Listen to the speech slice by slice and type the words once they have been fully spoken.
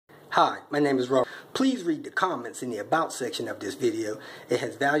Hi, my name is Robert. Please read the comments in the About section of this video. It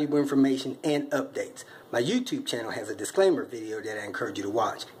has valuable information and updates. My YouTube channel has a disclaimer video that I encourage you to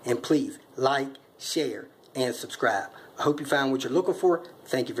watch. And please like, share, and subscribe. I hope you found what you're looking for.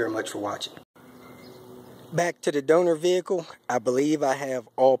 Thank you very much for watching. Back to the donor vehicle. I believe I have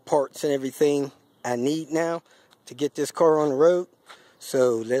all parts and everything I need now to get this car on the road.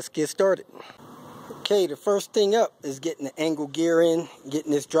 So let's get started. Okay, the first thing up is getting the angle gear in,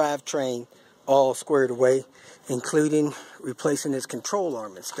 getting this drivetrain all squared away, including replacing this control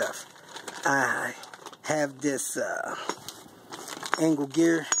arm and stuff. I have this angle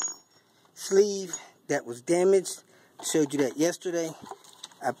gear sleeve that was damaged. Showed you that yesterday.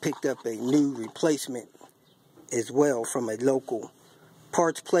 I picked up a new replacement as well from a local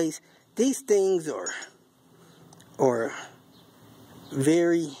parts place. These things are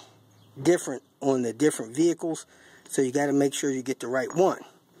very different on the different vehicles, so you got to make sure you get the right one.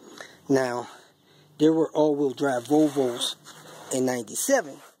 Now, there were all-wheel drive Volvos in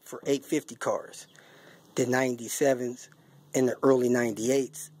 97 for 850 cars. The 97s and the early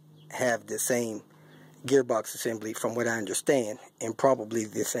 98s have the same gearbox assembly from what I understand, and probably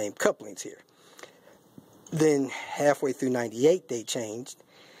the same couplings here. Then halfway through 98 they changed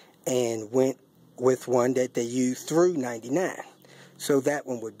and went with one that they used through 99. So that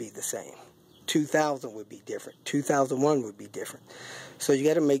one would be the same. 2000 would be different. 2001 would be different. So you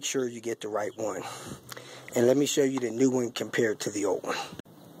got to make sure you get the right one. And let me show you the new one compared to the old one.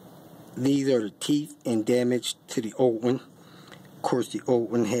 These are the teeth and damage to the old one. Of course, the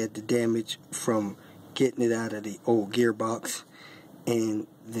old one had the damage from getting it out of the old gearbox. And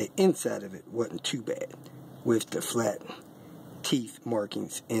the inside of it wasn't too bad with the flat teeth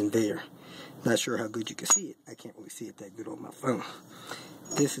markings in there. Not sure how good you can see it. I can't really see it that good on my phone.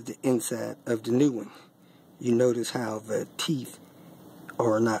 This is the inside of the new one. You notice how the teeth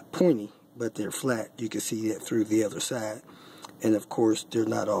are not pointy, but they're flat. You can see that through the other side. And of course, they're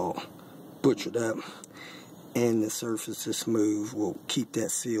not all butchered up. And the surface is smooth. Will keep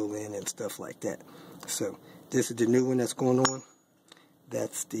that seal in and stuff like that. So, this is the new one that's going on.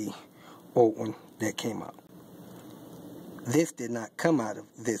 That's the old one that came out. This did not come out of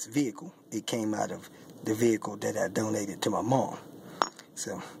this vehicle. It came out of the vehicle that I donated to my mom.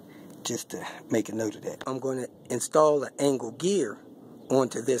 So, just to make a note of that. I'm going to install an angle gear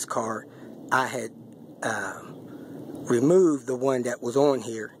onto this car. I had removed the one that was on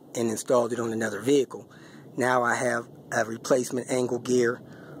here and installed it on another vehicle. Now I have a replacement angle gear,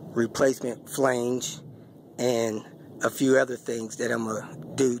 replacement flange, and a few other things that I'm going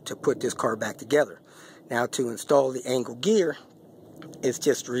to do to put this car back together. Now, to install the angle gear, it's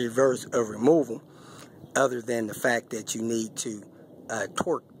just a reverse of removal, other than the fact that you need to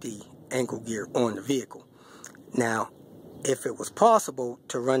torque the angle gear on the vehicle. Now, if it was possible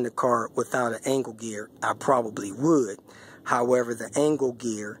to run the car without an angle gear, I probably would. However, the angle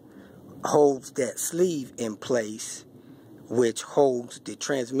gear holds that sleeve in place, which holds the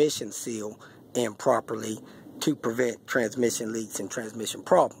transmission seal in properly to prevent transmission leaks and transmission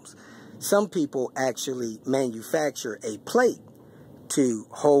problems. Some people actually manufacture a plate to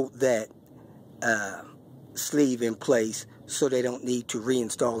hold that sleeve in place so they don't need to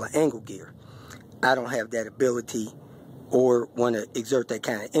reinstall an angle gear. I don't have that ability or want to exert that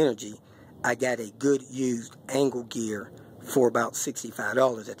kind of energy. I got a good used angle gear for about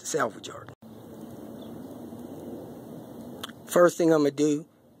 $65 at the salvage yard. First thing I'm going to do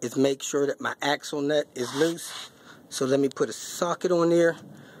is make sure that my axle nut is loose. So let me put a socket on there.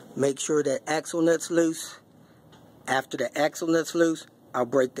 Make sure that axle nut's loose. After the axle nut's loose, I'll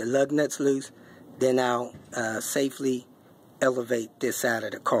break the lug nuts loose. Then I'll safely elevate this side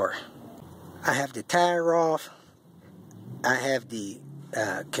of the car. I have the tire off. I have the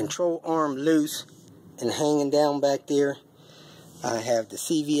control arm loose and hanging down back there. I have the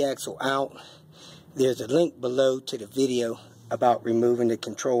CV axle out. There's a link below to the video about removing the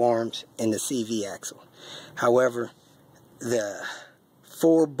control arms and the CV axle. However, the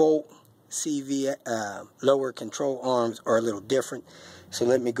 4-bolt CV lower control arms are a little different, so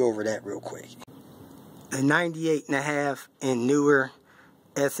let me go over that real quick. The 98.5 and newer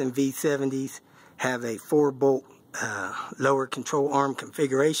S and V70s have a 4-bolt lower control arm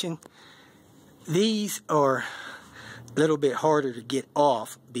configuration. These are a little bit harder to get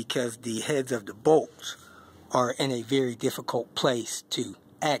off because the heads of the bolts are in a very difficult place to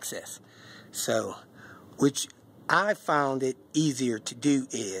access. So, which I found it easier to do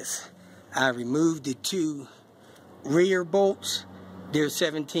is I removed the 2 rear bolts. They're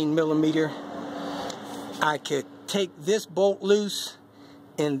 17 millimeter. I could take this bolt loose,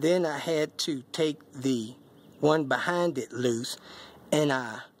 and then I had to take the one behind it loose, and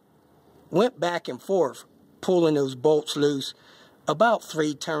I went back and forth pulling those bolts loose about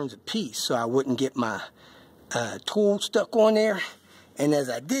 3 turns a piece so I wouldn't get my tool stuck on there. And as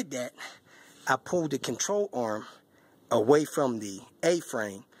I did that, I pulled the control arm away from the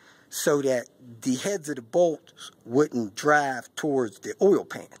A-frame so that the heads of the bolts wouldn't drive towards the oil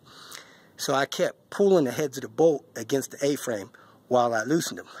pan. So I kept pulling the heads of the bolt against the A-frame while I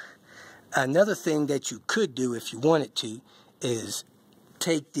loosened them. Another thing that you could do if you wanted to is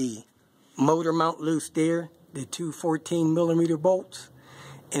take the motor mount loose there, the two 14mm bolts,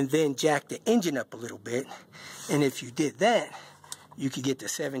 and then jack the engine up a little bit. And if you did that, you could get the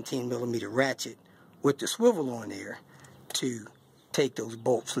 17mm ratchet with the swivel on there to take those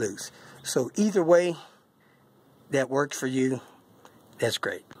bolts loose. So either way that works for you, that's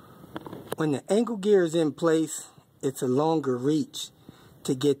great. When the angle gear is in place, it's a longer reach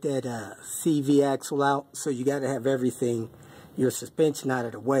to get that CV axle out, so you got to have everything, your suspension out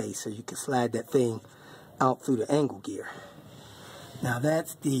of the way so you can slide that thing out through the angle gear. Now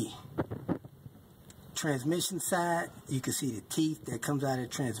that's the transmission side. You can see the teeth that comes out of the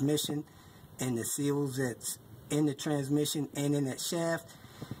transmission and the seals that's in the transmission and in that shaft.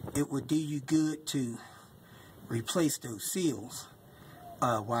 It would do you good to replace those seals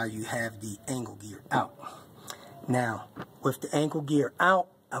while you have the angle gear out. Now, with the angle gear out,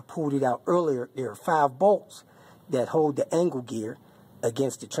 I pulled it out earlier. There are 5 bolts that hold the angle gear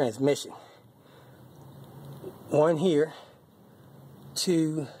against the transmission. 1 here,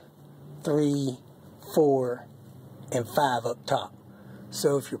 2, 3, 4, and 5 up top.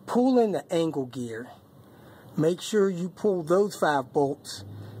 So if you're pulling the angle gear, make sure you pull those 5 bolts.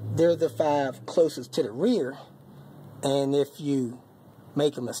 They're the 5 closest to the rear. And if you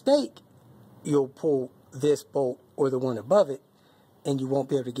make a mistake, you'll pull this bolt or the one above it, and you won't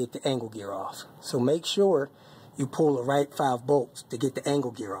be able to get the angle gear off. So make sure you pull the right 5 bolts to get the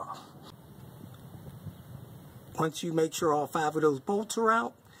angle gear off. Once you make sure all 5 of those bolts are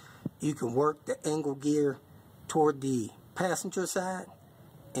out, you can work the angle gear toward the passenger side,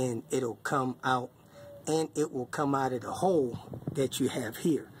 and it'll come out, and it will come out of the hole that you have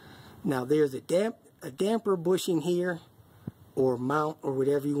here. Now there's a damper bushing here, or mount, or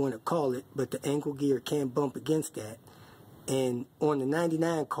whatever you want to call it, but the angle gear can bump against that. And on the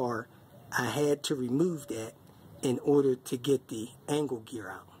 99 car, I had to remove that in order to get the angle gear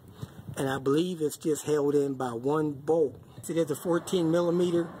out. And I believe it's just held in by 1 bolt. So there's a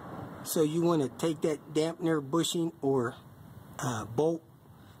 14mm, so you want to take that dampener bushing or bolt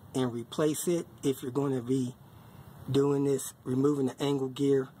and replace it if you're going to be doing this, removing the angle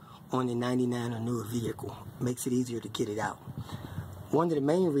gear on the 99 or newer vehicle. Makes it easier to get it out. One of the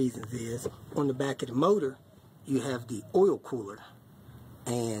main reasons is on the back of the motor you have the oil cooler,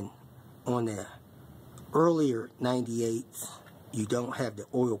 and on the earlier 98s you don't have the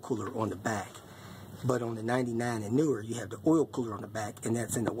oil cooler on the back, but on the 99 and newer you have the oil cooler on the back, and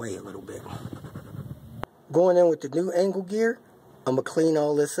that's in the way a little bit. Going in with the new angle gear, I'm going to clean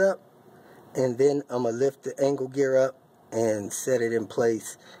all this up, and then I'm going to lift the angle gear up and set it in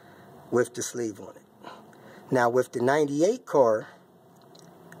place with the sleeve on it. Now with the 98 car,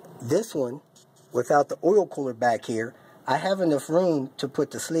 this one, without the oil cooler back here, I have enough room to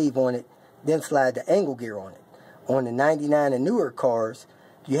put the sleeve on it, then slide the angle gear on it. On the 99 and newer cars,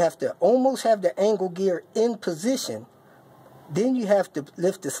 you have to almost have the angle gear in position, then you have to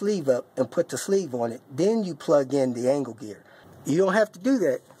lift the sleeve up and put the sleeve on it, then you plug in the angle gear. You don't have to do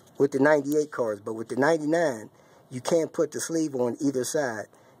that with the 98 cars, but with the 99, you can't put the sleeve on either side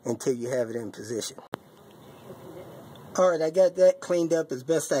until you have it in position. Alright, I got that cleaned up as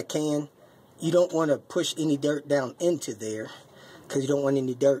best I can. You don't want to push any dirt down into there because you don't want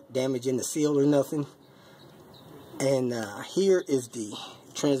any dirt damaging the seal or nothing. And here is the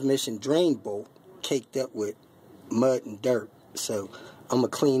transmission drain bolt caked up with mud and dirt. So I'm going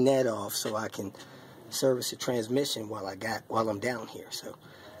to clean that off so I can service the transmission while I'm down here. So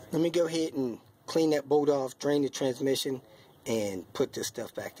let me go ahead and clean that bolt off, drain the transmission, and put this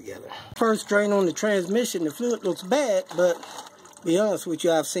stuff back together. First drain on the transmission, the fluid looks bad, but to be honest with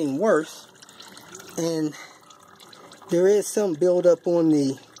you, I've seen worse. And there is some buildup on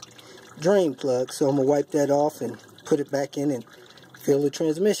the drain plug, so I'm going to wipe that off and put it back in and fill the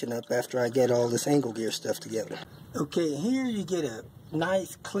transmission up after I get all this angle gear stuff together. Okay, here you get a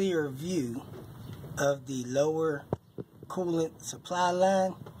nice clear view of the lower coolant supply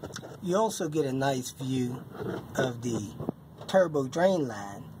line. You also get a nice view of the turbo drain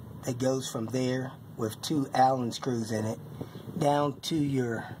line that goes from there with 2 Allen screws in it down to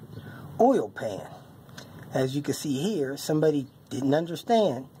your oil pan. As you can see here, somebody didn't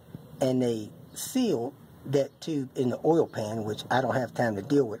understand and they sealed that tube in the oil pan, which I don't have time to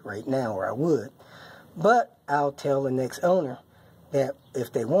deal with right now, or I would. But I'll tell the next owner that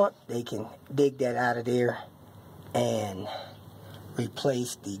if they want, they can dig that out of there and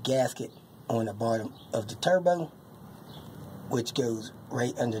replace the gasket on the bottom of the turbo, which goes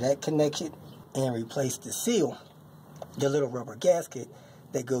right under that connection, and replace the seal, the little rubber gasket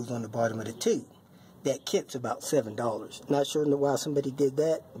that goes on the bottom of the tube. That kit's about $7. Not sure why somebody did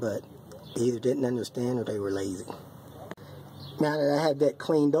that, but they either didn't understand or they were lazy. Now that I have that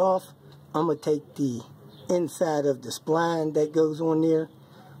cleaned off, I'm going to take the inside of the spline that goes on there,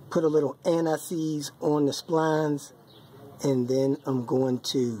 put a little anti-seize on the splines, and then I'm going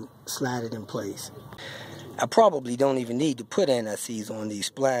to slide it in place. I probably don't even need to put anti-seize on these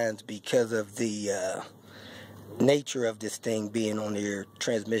splines because of the nature of this thing being on their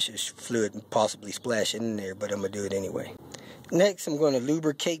transmission fluid and possibly splashing in there, but I'm going to do it anyway. Next, I'm going to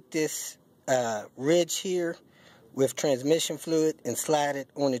lubricate this ridge here with transmission fluid and slide it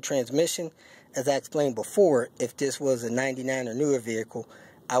on the transmission. As I explained before, if this was a 99 or newer vehicle,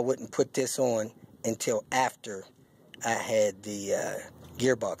 I wouldn't put this on until after I had the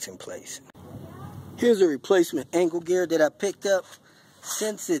gearbox in place. Here's a replacement angle gear that I picked up.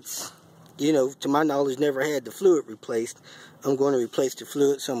 Since it's, you know, to my knowledge, never had the fluid replaced, I'm going to replace the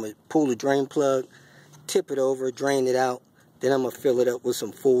fluid. So I'm going to pull the drain plug, tip it over, drain it out. Then I'm going to fill it up with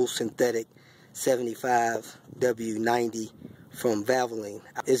some full synthetic 75 W90 from Valvoline.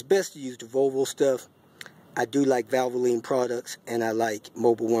 It's best to use the Volvo stuff. I do like Valvoline products, and I like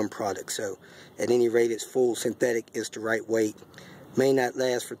Mobil 1 products. So at any rate, it's full synthetic. It's the right weight. May not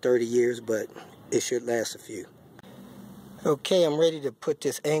last for 30 years, but it should last a few. Okay, I'm ready to put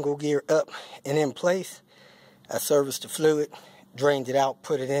this angle gear up and in place. I serviced the fluid, drained it out,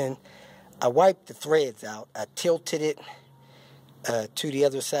 put it in. I wiped the threads out. I tilted it to the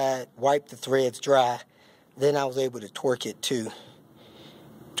other side, wiped the threads dry. Then I was able to torque it to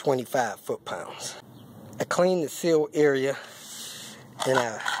 25 foot-pounds. I cleaned the seal area, and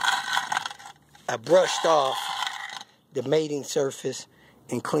I brushed off the mating surface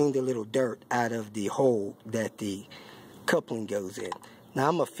and cleaned a little dirt out of the hole that the coupling goes in. Now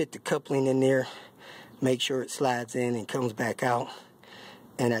I'm going to fit the coupling in there, make sure it slides in and comes back out,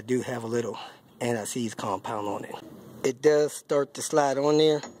 and I do have a little anti-seize compound on it. It does start to slide on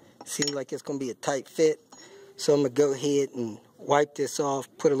there. Seems like it's going to be a tight fit, so I'm going to go ahead and wipe this off,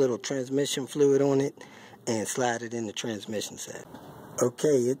 put a little transmission fluid on it, and slide it in the transmission set. Okay,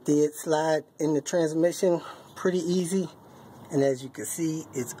 it did slide in the transmission pretty easy, and as you can see,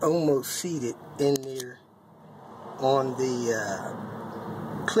 it's almost seated in there on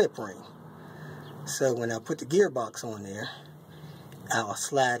the clip ring. So when I put the gearbox on there, I'll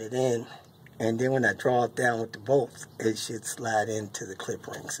slide it in, and then when I draw it down with the bolts, it should slide into the clip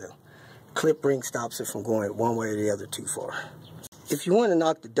ring. So clip ring stops it from going one way or the other too far. If you want to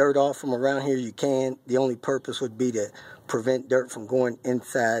knock the dirt off from around here, you can. The only purpose would be to prevent dirt from going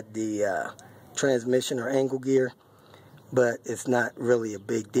inside the transmission or angle gear, but it's not really a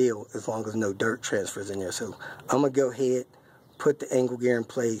big deal as long as no dirt transfers in there. So I'm going to go ahead, put the angle gear in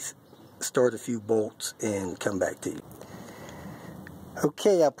place, start a few bolts, and come back to you.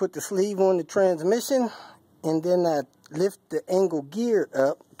 Okay, I put the sleeve on the transmission, and then I lift the angle gear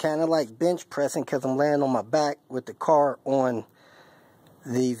up, kind of like bench pressing, because I'm laying on my back with the car on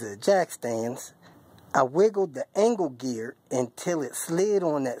these jack stands. I wiggled the angle gear until it slid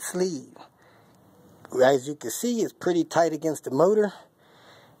on that sleeve. As you can see, it's pretty tight against the motor,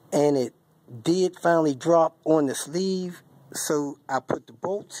 and it did finally drop on the sleeve. So I put the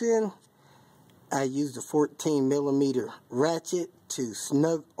bolts in. I used a 14mm ratchet to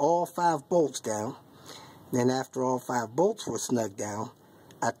snug all 5 bolts down. Then after all 5 bolts were snugged down,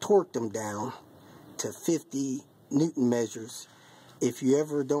 I torqued them down to 50 Newton measures. If you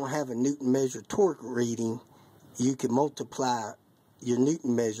ever don't have a Newton measure torque reading, you can multiply your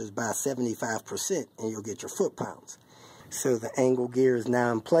Newton measures by 75% and you'll get your foot-pounds. So the angle gear is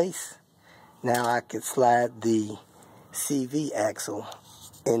now in place. Now I can slide the CV axle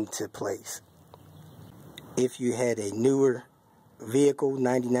into place. If you had a newer vehicle,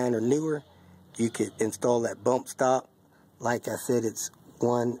 99 or newer, you could install that bump stop. Like I said, it's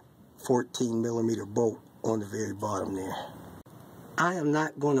one 14mm bolt on the very bottom there. I am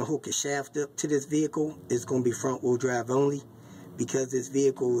not going to hook a shaft up to this vehicle. It's going to be front wheel drive only because this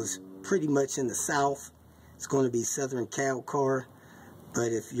vehicle is pretty much in the south. It's going to be Southern Cal car,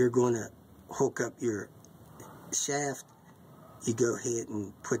 but if you're going to hook up your shaft, you go ahead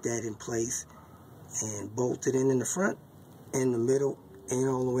and put that in place and bolt it in the front, in the middle, and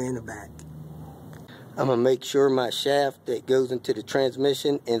all the way in the back. I'm going to make sure my shaft that goes into the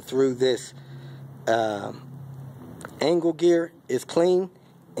transmission and through this angle gear is clean,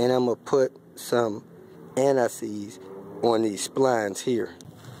 and I'm going to put some anti-seize on these splines here.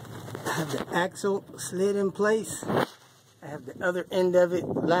 I have the axle slid in place. I have the other end of it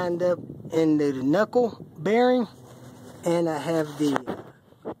lined up into the knuckle bearing, and I have the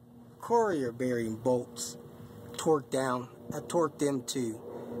courier bearing bolts torqued down. I torqued them to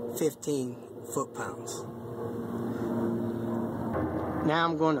 15 foot-pounds. Now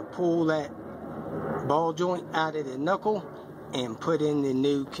I'm going to pull that ball joint out of the knuckle and put in the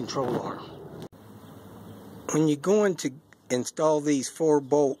new control arm. When you're going to install these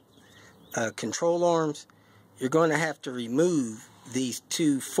 4-bolt control arms, you're going to have to remove these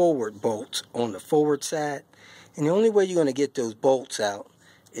 2 forward bolts on the forward side. And the only way you're going to get those bolts out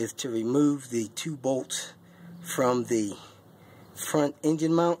is to remove the 2 bolts from the front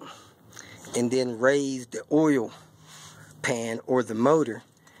engine mount and then raise the oil pan or the motor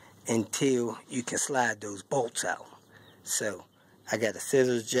until you can slide those bolts out. So I got a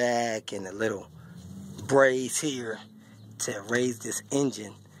scissors jack and a little brace here to raise this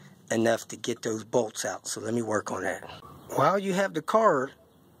engine enough to get those bolts out. So let me work on that. While you have the car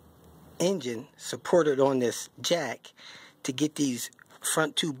engine supported on this jack to get these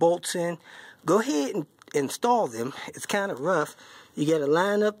front 2 bolts in, go ahead and install them. It's kind of rough. You got to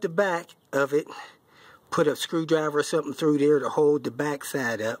line up the back of it, put a screwdriver or something through there to hold the back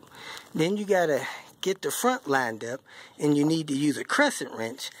side up. Then you got to get the front lined up, and you need to use a crescent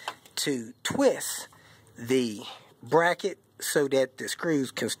wrench to twist the bracket so that the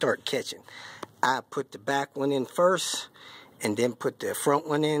screws can start catching. I put the back one in first, and then put the front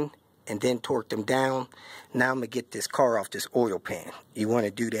one in, and then torque them down. Now I'm going to get this car off this oil pan. You want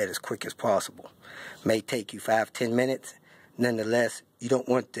to do that as quick as possible. May take you 5-10 minutes. Nonetheless, you don't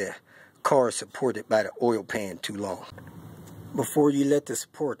want the car supported by the oil pan too long. Before you let the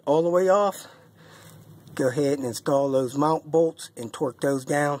support all the way off, go ahead and install those mount bolts and torque those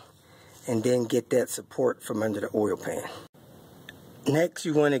down, and then get that support from under the oil pan. Next,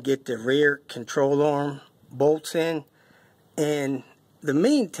 you want to get the rear control arm bolts in, and the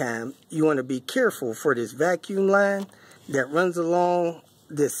meantime, you want to be careful for this vacuum line that runs along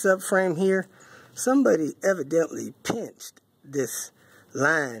this subframe here. Somebody evidently pinched this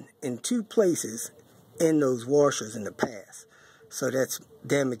line in 2 places in those washers in the past. So that's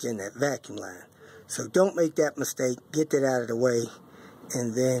damaging that vacuum line. So don't make that mistake. Get that out of the way,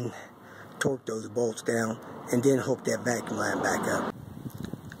 and then torque those bolts down, and then hook that vacuum line back up.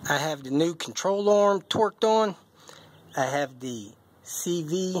 I have the new control arm torqued on. I have the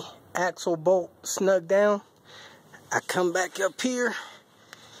CV axle bolt snugged down. I come back up here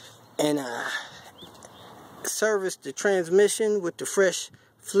and I service the transmission with the fresh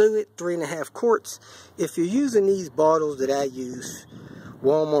fluid, 3.5 quarts. If you're using these bottles that I use,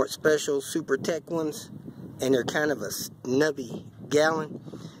 Walmart special Super Tech ones, and they're kind of a snubby gallon,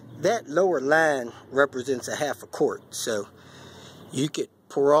 that lower line represents a 1/2 quart. So you could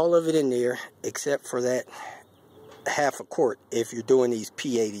pour all of it in there except for that 1/2 quart if you're doing these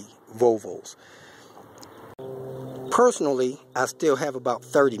P80 Volvos. Personally, I still have about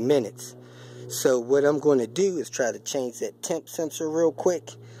 30 minutes. So what I'm going to do is try to change that temp sensor real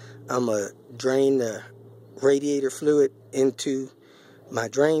quick. I'm going to drain the radiator fluid into my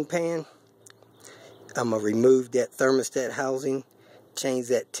drain pan. I'm going to remove that thermostat housing, change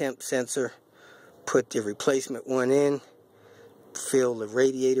that temp sensor, put the replacement one in, fill the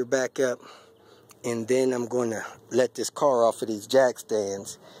radiator back up, and then I'm going to let this car off of these jack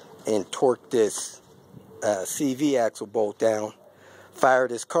stands and torque this CV axle bolt down, fire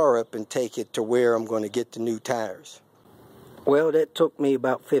this car up, and take it to where I'm going to get the new tires. Well, that took me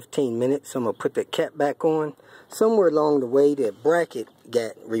about 15 minutes. I'm going to put the cap back on. Somewhere along the way, that bracket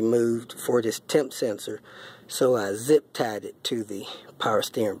got removed for this temp sensor, so I zip tied it to the power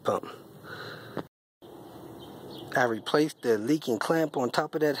steering pump. I replaced the leaking clamp on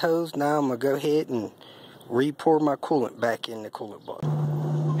top of that hose. Now I'm going to go ahead and re-pour my coolant back in the coolant bottle.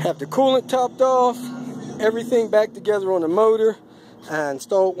 Have the coolant topped off, everything back together on the motor. I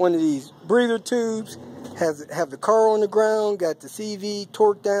installed one of these breather tubes, have the car on the ground, got the CV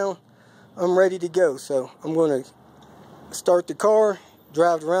torqued down. I'm ready to go. So I'm going to start the car,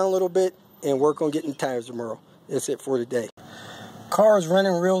 drive it around a little bit, and work on getting the tires tomorrow. That's it for today. Car's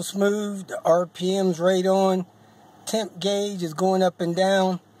running real smooth. The RPM's right on. Temp gauge is going up and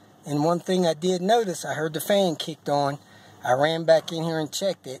down. And one thing I did notice, I heard the fan kicked on. I ran back in here and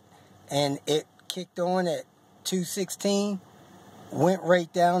checked it, and it kicked on at 216, went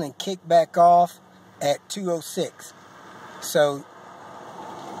right down and kicked back off at 206. So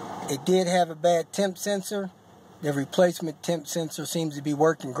it did have a bad temp sensor. The replacement temp sensor seems to be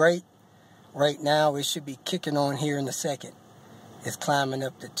working great. Right now it should be kicking on here in a second. It's climbing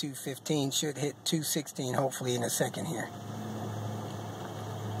up to 215, should hit 216 hopefully in a second here.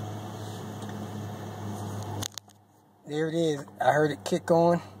 There it is. I heard it kick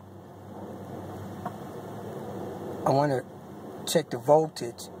on. I want to check the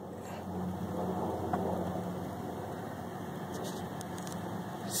voltage.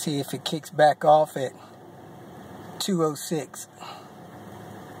 See if it kicks back off at 206.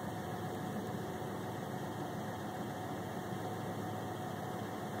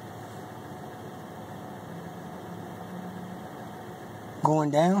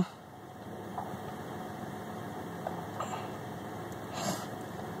 Going down.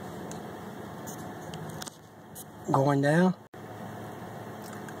 Going down.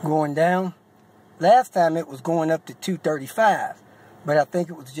 Going down. Last time it was going up to 235, but I think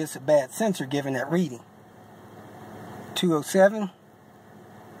it was just a bad sensor giving that reading. 207.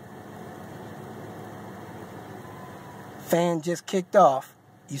 Fan just kicked off.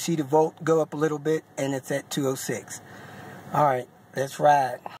 You see the volt go up a little bit and it's at 206. Alright, let's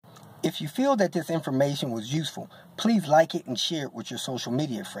ride. If you feel that this information was useful, please like it and share it with your social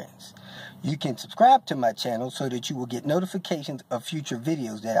media friends. You can subscribe to my channel so that you will get notifications of future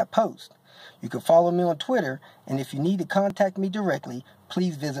videos that I post. You can follow me on Twitter, and if you need to contact me directly,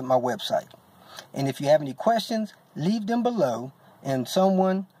 please visit my website. And if you have any questions, leave them below, and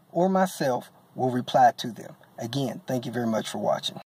someone or myself will reply to them. Again, thank you very much for watching.